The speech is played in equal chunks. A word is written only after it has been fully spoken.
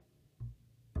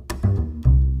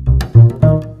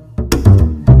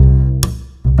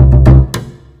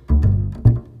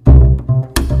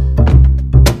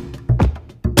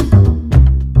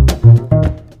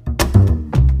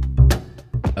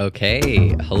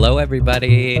Hello,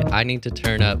 everybody. I need to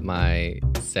turn up my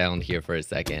sound here for a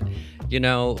second. You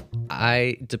know,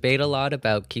 I debate a lot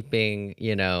about keeping,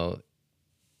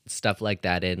 stuff like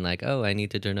that in, like, oh, I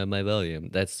need to turn up my volume.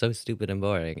 That's so stupid and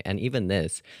boring. And even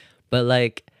this. But,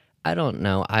 like, I don't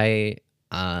know. I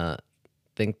uh,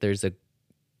 think there's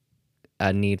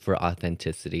a need for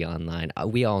authenticity online.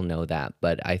 We all know that.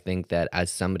 But I think that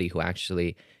as somebody who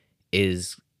actually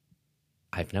is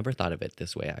I've never thought of it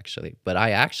this way actually, but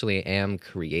I actually am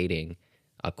creating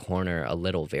a corner, a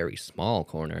little very small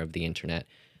corner of the internet.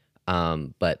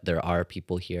 But there are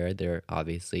people here. There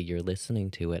obviously you're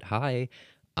listening to it. Hi.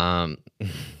 Um,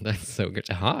 that's so good.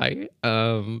 Hi.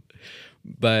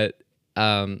 But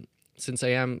since I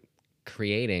am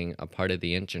creating a part of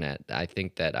the internet, I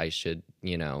think that I should,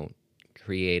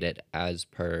 create it as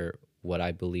per what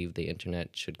I believe the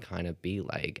internet should kind of be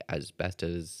like, as best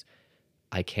as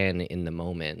I can in the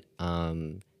moment.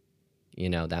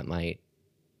 That might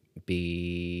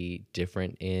be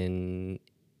different in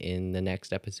the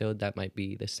next episode. That might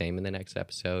be the same in the next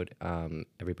episode.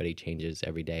 Everybody changes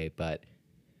every day, but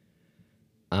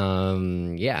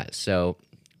yeah. So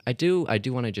I do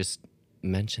want to just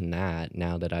mention that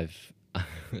now that I've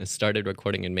started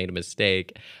recording and made a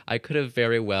mistake, I could have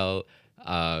very well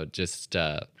just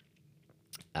uh,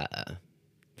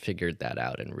 figured that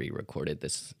out and re-recorded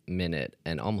this minute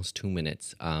and almost 2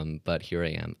 minutes. But here I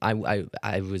am.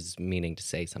 I was meaning to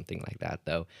say something like that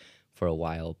though for a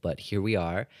while, but here we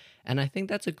are. And I think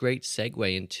that's a great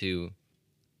segue into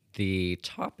the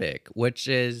topic, which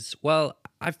is, well,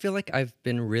 I feel like I've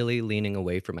been really leaning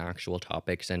away from actual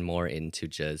topics and more into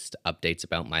just updates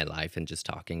about my life and just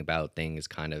talking about things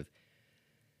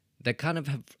that kind of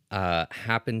have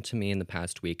happened to me in the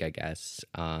past week, I guess.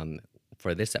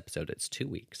 For this episode, it's 2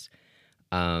 weeks.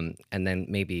 And then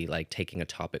maybe like taking a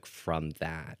topic from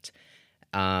that.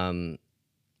 Um,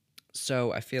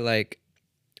 so I feel like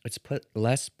it's put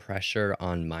less pressure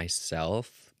on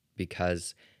myself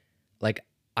because, like,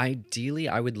 ideally,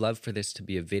 I would love for this to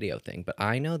be a video thing, but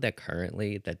I know that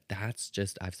currently that's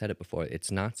just, I've said it before, it's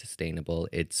not sustainable.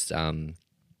 It's not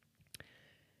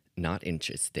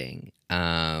interesting.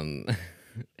 I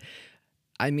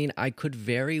mean, I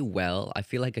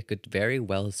feel like I could very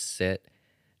well sit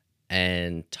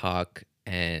and talk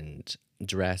and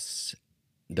dress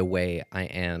the way I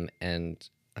am. And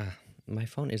my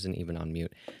phone isn't even on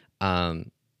mute. Um,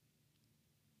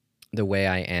 the way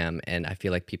I am. And I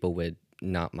feel like people would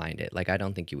not mind it. Like, I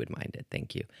don't think you would mind it.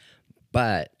 Thank you.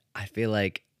 But I feel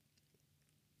like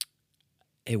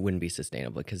it wouldn't be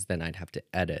sustainable because then I'd have to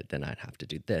edit, then I'd have to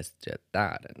do this, do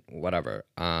that, and whatever.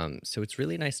 So it's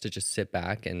really nice to just sit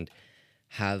back and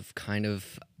have kind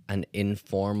of an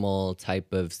informal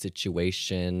type of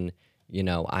situation.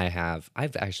 I've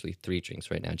actually 3 drinks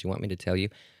right now. Do you want me to tell you?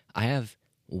 I have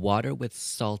water with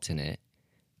salt in it.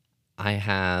 I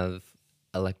have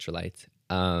electrolytes.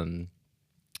 I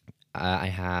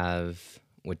have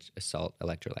which salt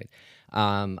electrolyte.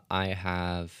 I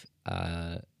have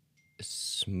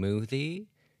smoothie.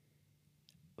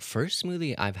 First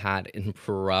smoothie I've had in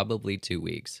probably 2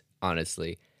 weeks,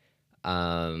 honestly.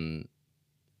 Um,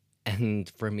 And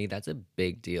for me, that's a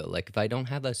big deal. Like, if I don't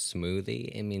have a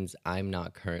smoothie, it means I'm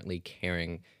not currently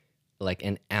caring like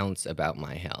an ounce about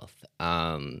my health.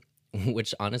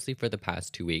 Which honestly, for the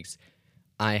past 2 weeks,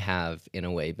 I have in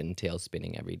a way been tail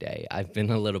spinning every day. I've been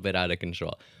a little bit out of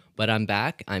control, but I'm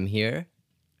back. I'm here.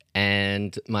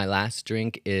 And my last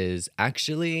drink is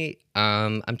actually,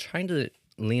 I'm trying to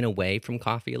lean away from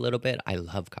coffee a little bit. I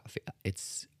love coffee,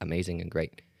 it's amazing and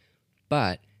great.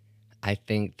 But I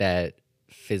think that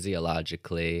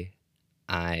physiologically,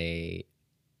 I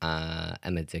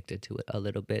am addicted to it a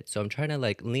little bit. So I'm trying to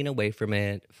like lean away from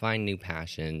it, find new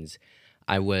passions.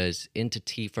 I was into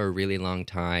tea for a really long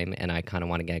time, and I kind of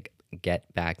want to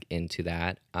get back into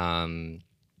that.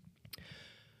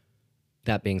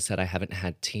 That being said, I haven't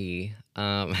had tea.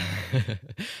 I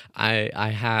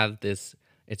have this.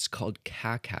 It's called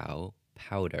cacao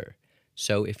powder.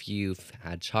 So if you've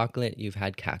had chocolate, you've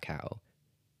had cacao.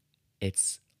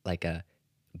 It's like a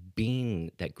bean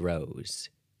that grows.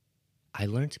 I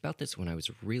learned about this when I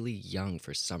was really young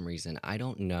for some reason. I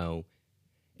don't know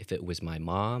if it was my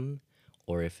mom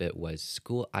or if it was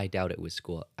school. I doubt it was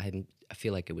school. I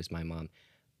feel like it was my mom,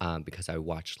 because I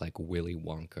watched like Willy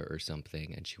Wonka or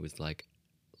something, and she was like,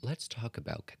 "Let's talk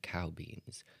about cacao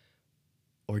beans."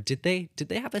 Or did they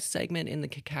have a segment in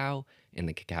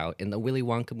the Willy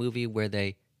Wonka movie where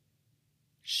they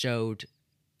showed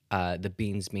the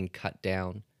beans being cut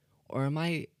down? Or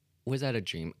was that a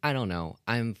dream? I don't know.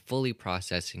 I'm fully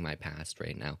processing my past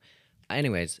right now.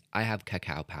 Anyways, I have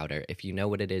cacao powder. If you know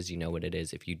what it is, you know what it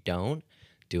is. If you don't,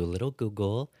 do a little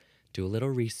Google, do a little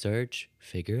research,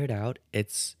 figure it out.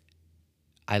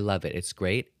 I love it. It's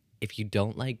great. If you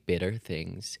don't like bitter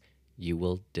things, you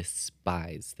will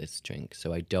despise this drink.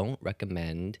 So I don't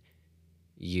recommend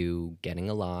you getting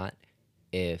a lot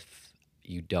if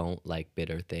you don't like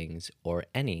bitter things, or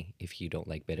any if you don't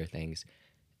like bitter things.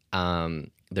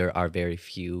 There are very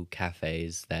few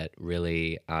cafes that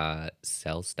really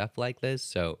sell stuff like this,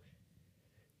 so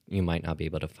you might not be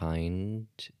able to find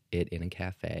it in a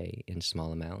cafe in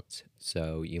small amounts.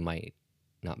 So you might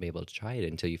not be able to try it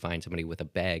until you find somebody with a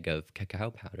bag of cacao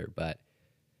powder, but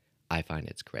I find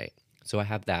it's great. So I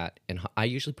have that, and I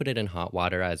usually put it in hot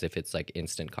water as if it's like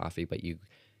instant coffee, but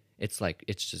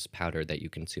it's just powder that you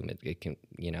consume. It can,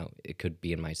 it could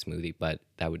be in my smoothie, but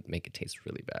that would make it taste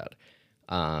really bad.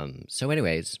 So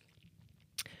anyways,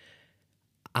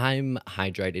 I'm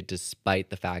hydrated despite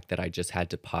the fact that I just had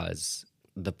to pause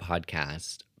the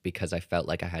podcast because I felt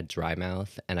like I had dry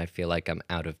mouth and I feel like I'm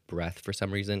out of breath for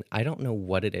some reason. I don't know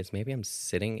what it is. Maybe I'm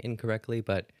sitting incorrectly,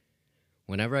 but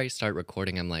whenever I start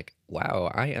recording, I'm like,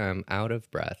 wow, I am out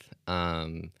of breath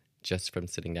just from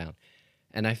sitting down.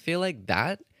 And I feel like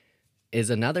that is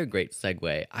another great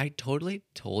segue. I totally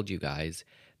told you guys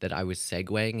that I was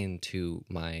segueing into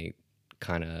my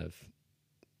kind of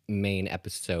main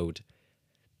episode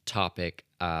topic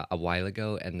a while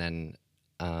ago, and then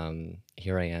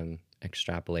here I am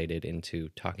extrapolated into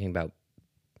talking about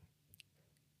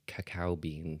cacao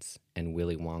beans and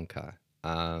Willy Wonka.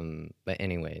 But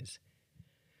anyways,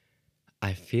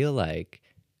 I feel like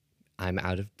I'm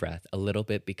out of breath a little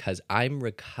bit because I'm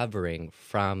recovering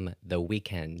from the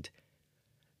weekend.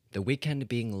 The weekend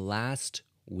being last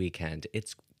weekend.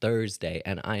 It's Thursday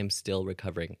and I am still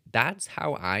recovering. That's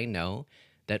how I know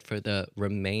that for the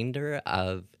remainder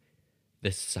of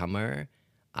the summer,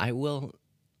 I will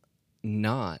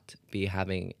not be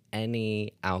having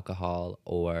any alcohol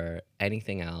or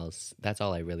anything else. That's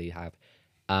all I really have.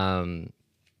 Um,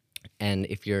 and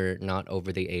if you're not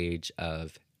over the age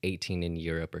of 18 in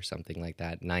Europe or something like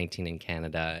that, 19 in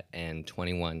Canada, and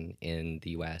 21 in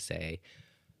the USA,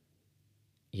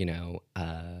 you know,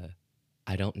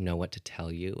 I don't know what to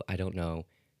tell you. I don't know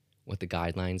what the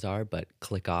guidelines are, but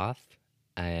click off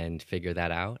and figure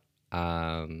that out.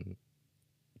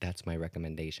 That's my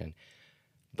recommendation.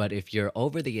 But if you're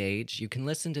over the age, you can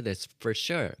listen to this for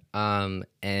sure.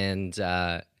 And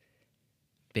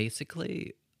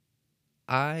basically,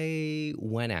 I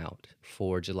went out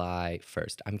for July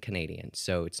 1st. I'm Canadian,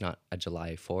 so it's not a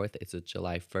July 4th, it's a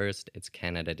July 1st. It's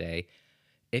Canada Day.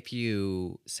 If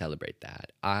you celebrate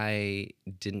that, I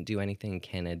didn't do anything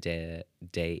Canada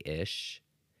Day ish.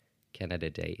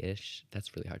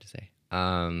 That's really hard to say.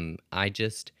 I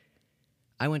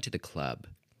went to the club,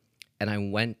 and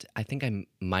I think I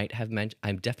might have mentioned,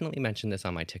 I've definitely mentioned this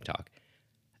on my TikTok,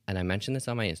 and I mentioned this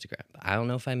on my Instagram. But I don't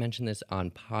know if I mentioned this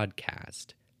on the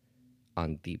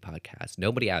podcast.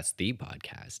 Nobody asked the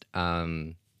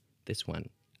podcast. This one.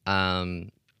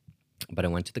 But I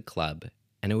went to the club,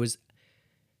 and it was,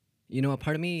 a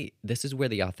part of me, this is where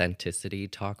the authenticity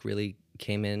talk really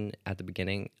came in at the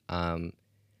beginning. A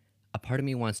part of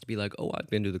me wants to be like, oh, I've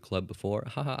been to the club before.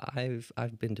 Haha, I've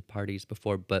been to parties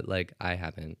before, but like I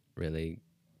haven't really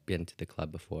been to the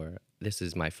club before. This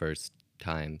is my first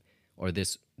time, or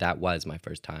that was my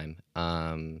first time.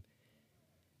 And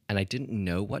I didn't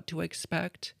know what to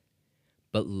expect.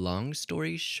 But long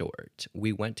story short,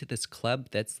 we went to this club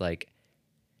that's like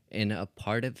in a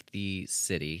part of the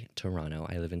city, Toronto.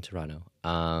 I live in Toronto,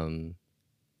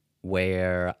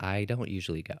 where I don't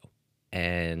usually go.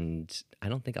 And I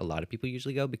don't think a lot of people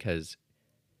usually go because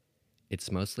it's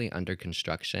mostly under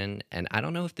construction. And I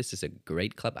don't know if this is a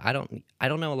great club. I don't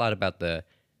know a lot about the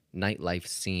nightlife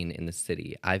scene in the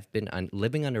city. I've been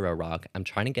living under a rock. I'm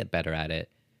trying to get better at it.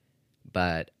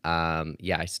 But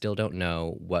yeah, I still don't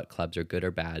know what clubs are good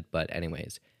or bad. But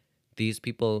anyways, these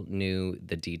people knew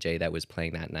the DJ that was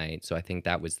playing that night. So I think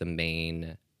that was the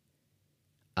main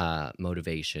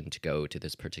motivation to go to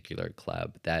this particular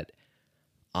club. That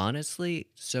honestly,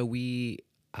 so we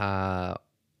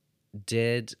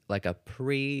did like a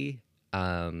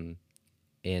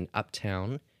in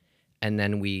Uptown, and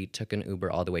then we took an Uber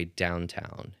all the way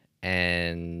downtown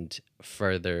and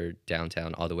further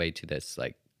downtown all the way to this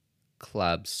like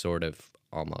club, sort of,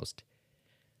 almost.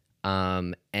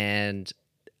 And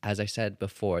as I said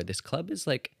before, this club is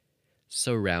like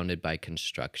surrounded by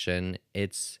construction.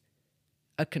 It's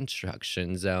a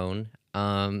construction zone.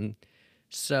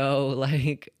 So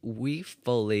like we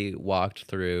fully walked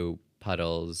through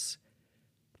puddles,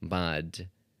 mud,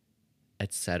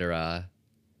 etc.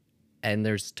 And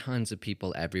there's tons of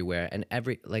people everywhere, and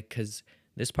cuz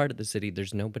this part of the city,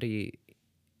 there's nobody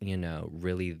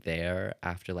really there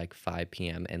after like 5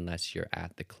 p.m. unless you're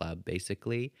at the club,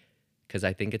 basically. Because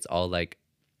I think it's all like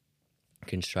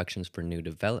constructions for new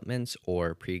developments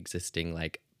or pre-existing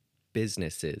like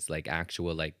businesses, like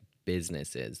actual like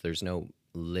businesses. There's no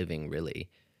living really,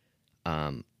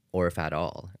 or if at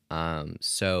all.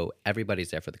 So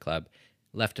everybody's there for the club,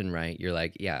 left and right. You're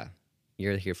like, yeah,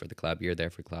 you're here for the club. You're there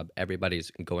for club.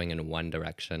 Everybody's going in one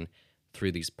direction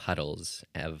through these puddles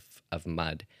of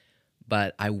mud.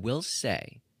 But I will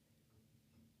say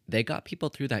they got people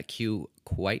through that queue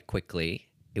quite quickly.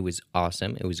 It was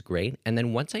awesome. It was great. And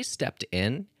then once I stepped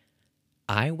in,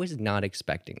 I was not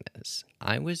expecting this.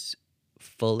 I was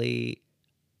fully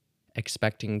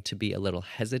expecting to be a little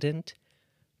hesitant,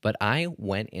 but I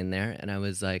went in there and I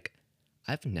was like,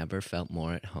 I've never felt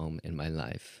more at home in my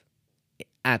life.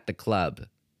 At the club,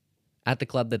 at the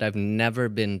club that I've never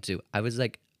been to, I was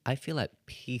like, I feel at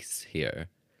peace here.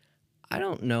 I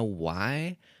don't know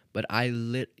why, but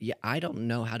yeah, I don't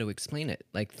know how to explain it.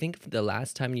 Like, think of the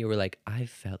last time you were like, I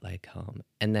felt like home,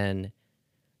 and then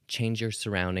change your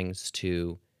surroundings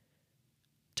to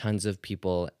tons of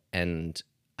people and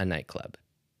a nightclub.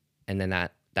 And then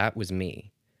that was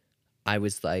me. I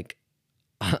was like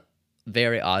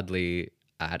very oddly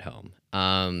at home.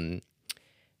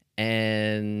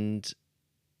 And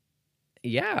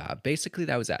yeah, basically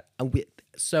that was that.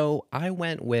 So I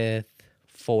went with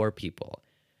four people,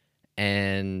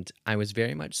 and I was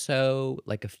very much so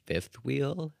like a fifth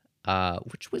wheel,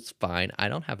 which was fine. I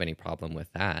don't have any problem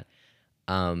with that.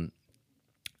 Um,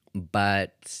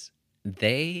 but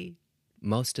they,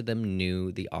 most of them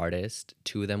knew the artist.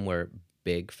 Two of them were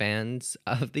big fans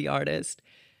of the artist,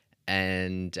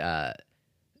 and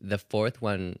the fourth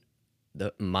one,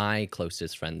 my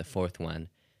closest friend, the fourth one,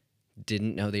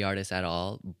 didn't know the artist at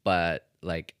all, but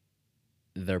like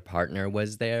their partner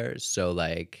was there, so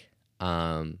like,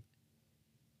 um,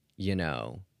 you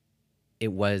know,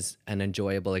 it was an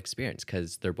enjoyable experience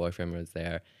because their boyfriend was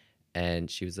there,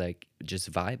 and she was like just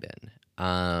vibing.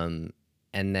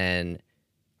 And then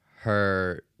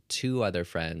her two other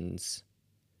friends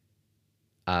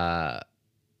uh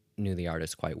knew the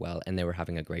artist quite well, and they were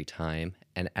having a great time,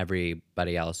 and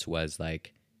everybody else was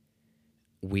like,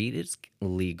 weed is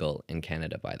legal in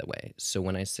Canada, by the way. So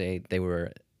when I say they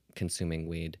were consuming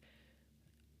weed,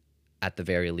 at the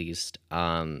very least,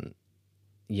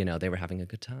 they were having a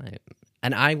good time.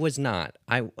 And I was not.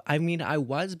 I mean, I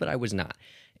was, but I was not.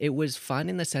 It was fun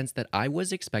in the sense that I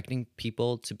was expecting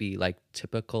people to be like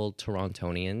typical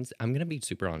Torontonians. I'm going to be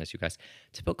super honest, you guys.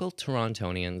 Typical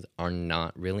Torontonians are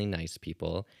not really nice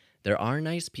people. There are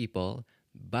nice people,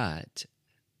 but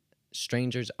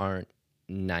strangers aren't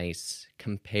nice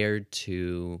compared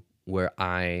to where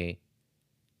I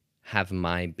have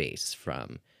my base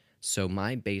from. So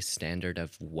my base standard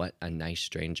of what a nice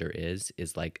stranger is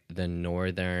like the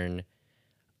northern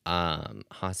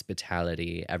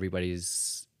hospitality. Everybody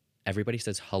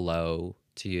says hello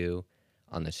to you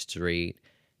on the street.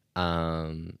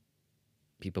 Um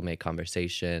People make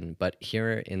conversation, but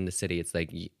here in the city it's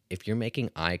like if you're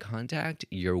making eye contact,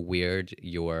 you're weird,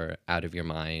 you're out of your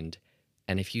mind.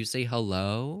 And if you say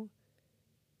hello,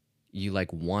 you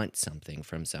like want something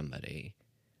from somebody.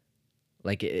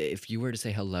 Like if you were to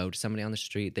say hello to somebody on the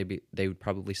street, they would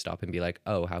probably stop and be like,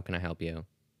 "Oh, how can I help you?"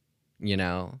 You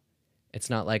know? It's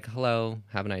not like, "Hello,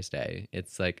 have a nice day."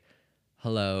 It's like,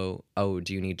 "Hello, oh,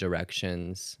 do you need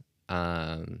directions?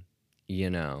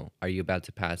 Are you about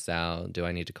to pass out? Do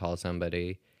I need to call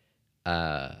somebody?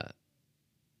 Uh,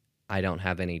 I don't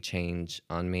have any change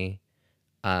on me."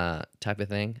 Type of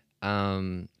thing.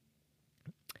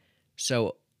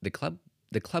 So the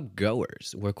club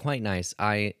goers were quite nice.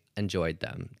 I enjoyed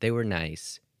them. They were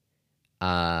nice.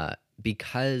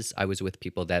 Because I was with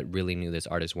people that really knew this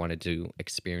artist, wanted to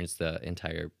experience the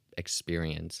entire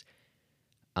experience.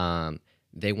 Um,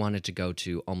 they wanted to go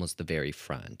to almost the very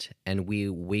front, and we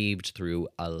weaved through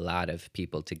a lot of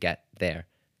people to get there.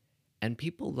 And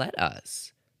people let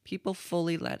us. People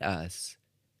fully let us.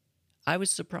 I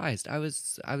was surprised. I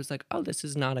was like, "Oh, this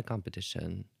is not a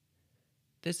competition.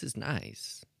 This is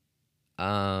nice."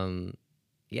 Um,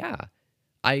 yeah.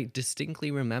 I distinctly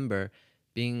remember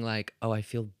being like, "Oh, I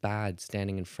feel bad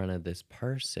standing in front of this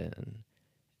person."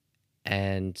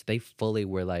 And they fully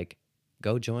were like,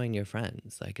 "Go join your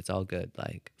friends. Like, it's all good.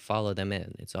 Like, follow them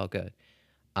in. It's all good."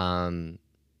 Um,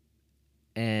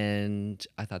 and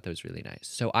I thought that was really nice.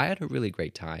 So I had a really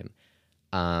great time.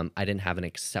 I didn't have an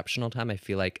exceptional time. I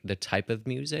feel like the type of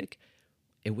music,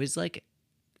 it was like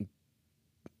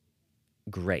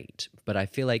great, but I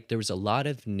feel like there was a lot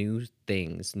of new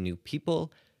things, new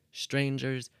people,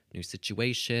 strangers, new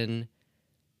situation.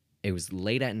 It was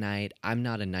late at night. I'm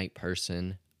not a night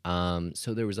person.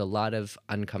 So there was a lot of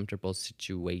uncomfortable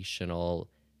situational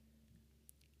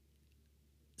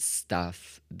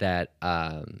stuff that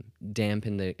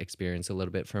dampened the experience a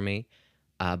little bit for me.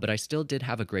 But I still did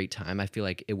have a great time. I feel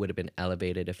like it would have been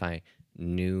elevated if I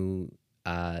knew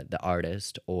the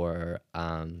artist or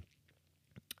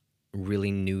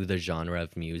really knew the genre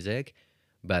of music,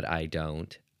 but I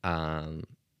don't.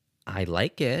 I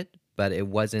like it, but it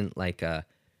wasn't like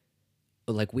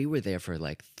we were there for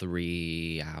like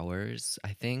 3 hours,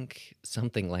 I think,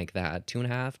 something like that, two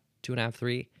and a half,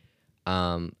 three,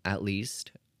 at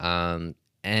least. And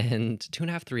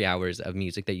 2.5, 3 hours of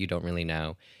music that you don't really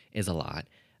know is a lot.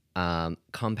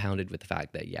 Compounded with the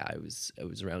fact that yeah, I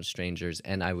was around strangers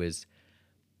and I was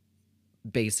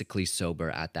basically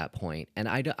sober at that point. And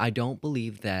I don't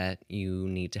believe that you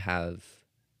need to have,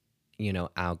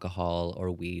 alcohol or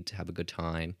weed to have a good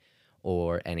time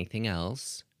or anything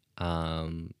else.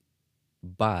 Um,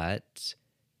 but,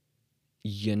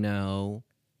 you know,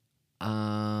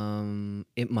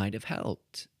 it might have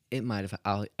helped. It might have,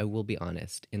 I will be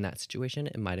honest, in that situation,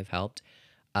 it might have helped.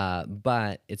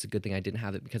 But it's a good thing I didn't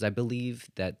have it because I believe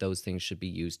that those things should be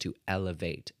used to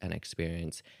elevate an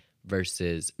experience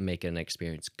versus make an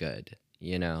experience good,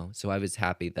 you know? So I was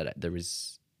happy that there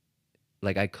was,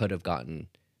 like, I could have gotten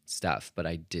stuff, but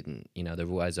I didn't. You know, there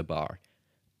was a bar.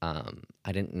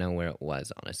 I didn't know where it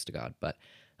was, honest to God. But,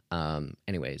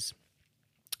 anyways,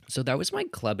 so that was my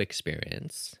club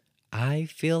experience. I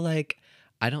feel like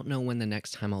I don't know when the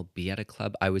next time I'll be at a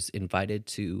club. I was invited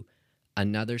to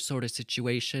another sort of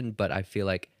situation, but I feel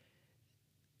like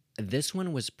this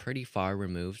one was pretty far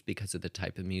removed because of the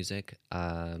type of music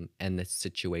and the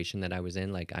situation that I was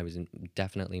in. Like,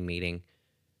 definitely meeting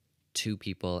two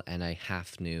people, and I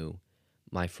half knew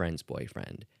my friend's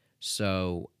boyfriend.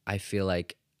 So I feel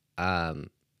like um,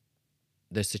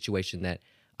 the situation that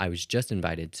I was just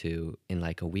invited to in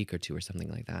like a week or two or something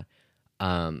like that,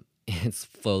 it's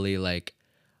fully like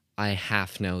I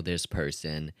half know this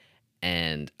person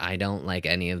and I don't like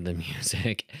any of the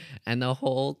music. And the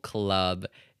whole club,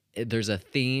 there's a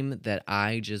theme that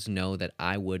I just know that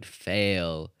I would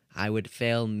fail. I would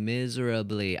fail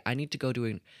miserably. I need to go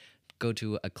to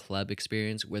a club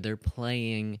experience where they're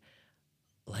playing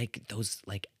like those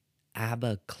like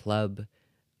ABBA club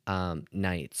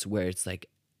nights where it's like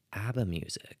ABBA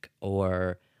music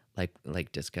or like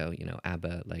disco,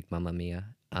 ABBA like Mamma Mia.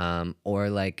 Or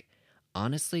like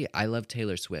honestly, I love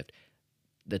Taylor Swift.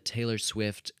 The Taylor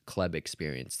Swift club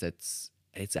experience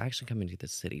it's actually coming to the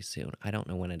city soon. I don't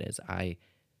know when it is. I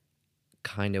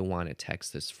kind of want to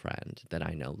text this friend that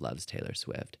I know loves Taylor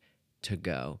Swift to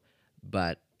go,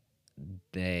 but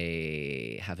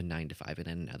they have a 9 to 5 in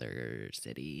another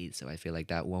city, so I feel like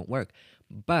that won't work.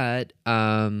 But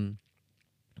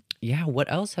yeah,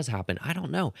 what else has happened? I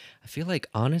don't know. I feel like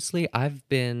honestly, I've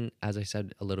been, as I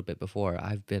said a little bit before,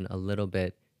 I've been a little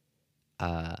bit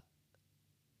uh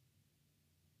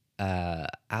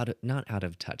out of not out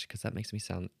of touch because that makes me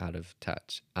sound out of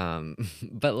touch.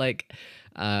 But like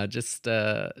just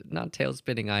not tail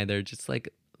spinning either, just like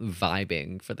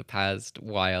vibing for the past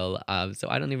while. So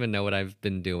I don't even know what I've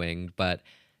been doing, but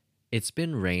it's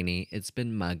been rainy, it's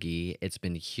been muggy, it's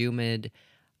been humid.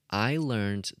 I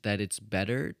learned that it's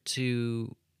better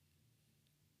to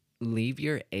leave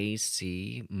your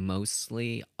AC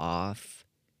mostly off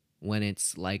when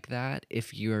it's like that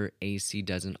if your AC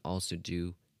doesn't also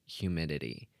do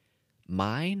humidity.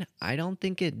 Mine, I don't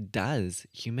think it does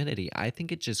humidity. I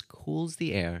think it just cools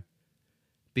the air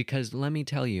because let me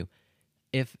tell you,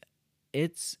 if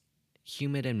it's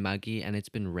humid and muggy and it's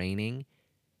been raining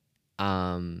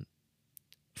um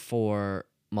for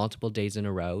multiple days in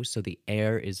a row, so the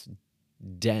air is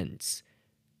dense.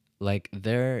 Like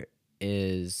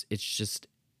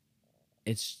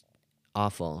it's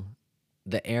awful.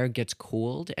 The air gets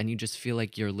cooled and you just feel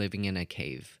like you're living in a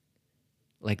cave.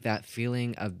 Like that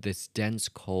feeling of this dense,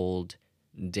 cold,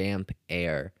 damp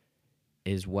air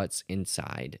is what's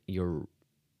inside your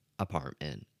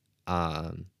apartment.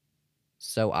 Um,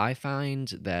 so I find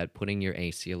that putting your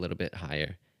AC a little bit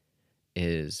higher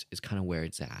is kind of where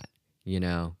it's at, you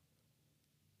know?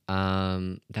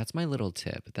 That's my little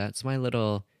tip. That's my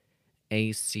little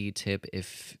AC tip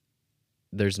if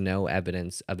there's no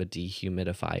evidence of a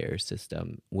dehumidifier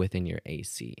system within your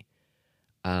AC.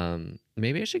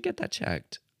 Maybe I should get that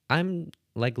checked. I'm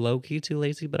like low key too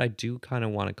lazy, but I do kind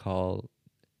of want to call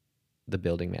the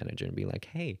building manager and be like,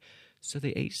 "Hey, so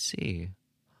the AC."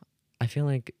 I feel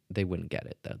like they wouldn't get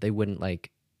it though. They wouldn't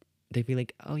like. They'd be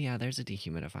like, "Oh yeah, there's a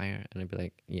dehumidifier," and I'd be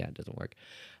like, "Yeah, it doesn't work."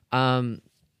 Um,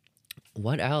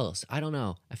 what else? I don't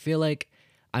know. I feel like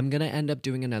I'm gonna end up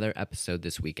doing another episode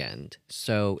this weekend.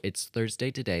 So it's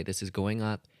Thursday today. This is going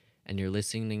up, and you're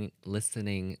listening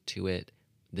to it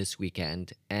this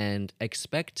weekend. And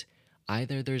expect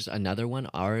either there's another one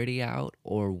already out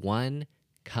or one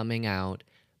coming out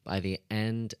by the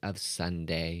end of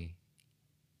Sunday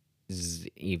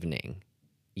evening.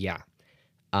 Yeah.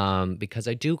 Because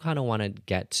I do kind of want to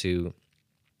get to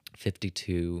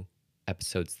 52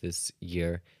 episodes this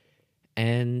year,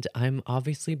 and I'm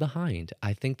obviously behind.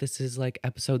 I think this is like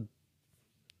episode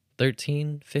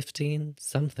 13, 15,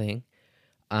 something.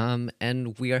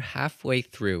 And we are halfway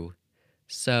through.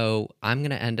 So I'm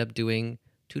going to end up doing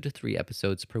 2 to 3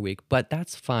 episodes per week, but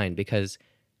that's fine because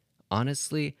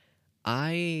honestly,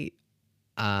 I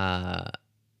uh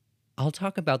I'll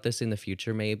talk about this in the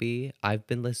future maybe. I've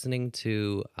been listening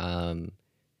to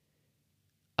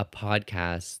a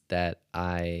podcast that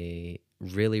I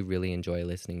really, really enjoy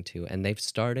listening to. And they've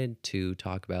started to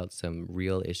talk about some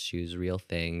real issues, real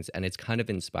things. And it's kind of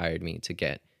inspired me to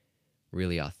get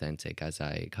really authentic as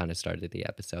I kind of started the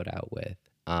episode out with.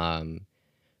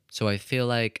 So I feel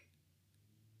like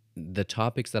the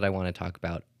topics that I want to talk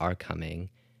about are coming.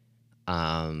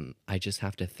 I just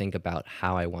have to think about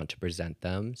how I want to present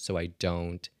them so I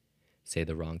don't say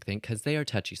the wrong thing because they are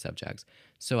touchy subjects.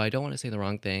 So I don't want to say the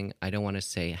wrong thing. I don't want to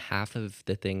say half of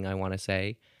the thing I want to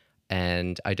say.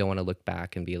 And I don't want to look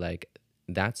back and be like,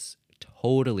 that's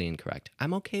totally incorrect.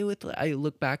 I'm okay with, I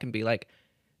look back and be like,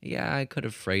 yeah, I could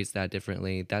have phrased that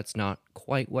differently. That's not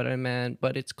quite what I meant,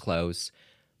 but it's close.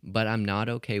 But I'm not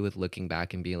okay with looking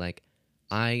back and be like,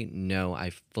 I know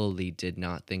I fully did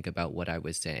not think about what I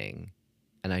was saying.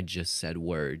 And I just said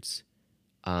words.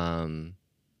 Um,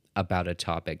 about a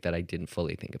topic that I didn't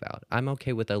fully think about. I'm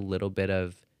okay with a little bit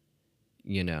of,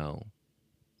 you know,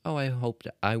 oh,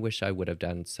 I wish I would have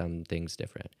done some things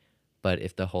different. But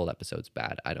if the whole episode's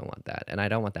bad, I don't want that. And I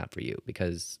don't want that for you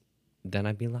because then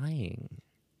I'd be lying,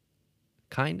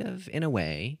 kind of, in a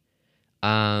way.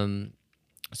 Um,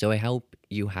 so I hope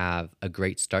you have a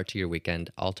great start to your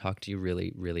weekend. I'll talk to you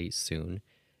really, really soon,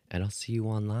 and I'll see you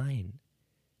online.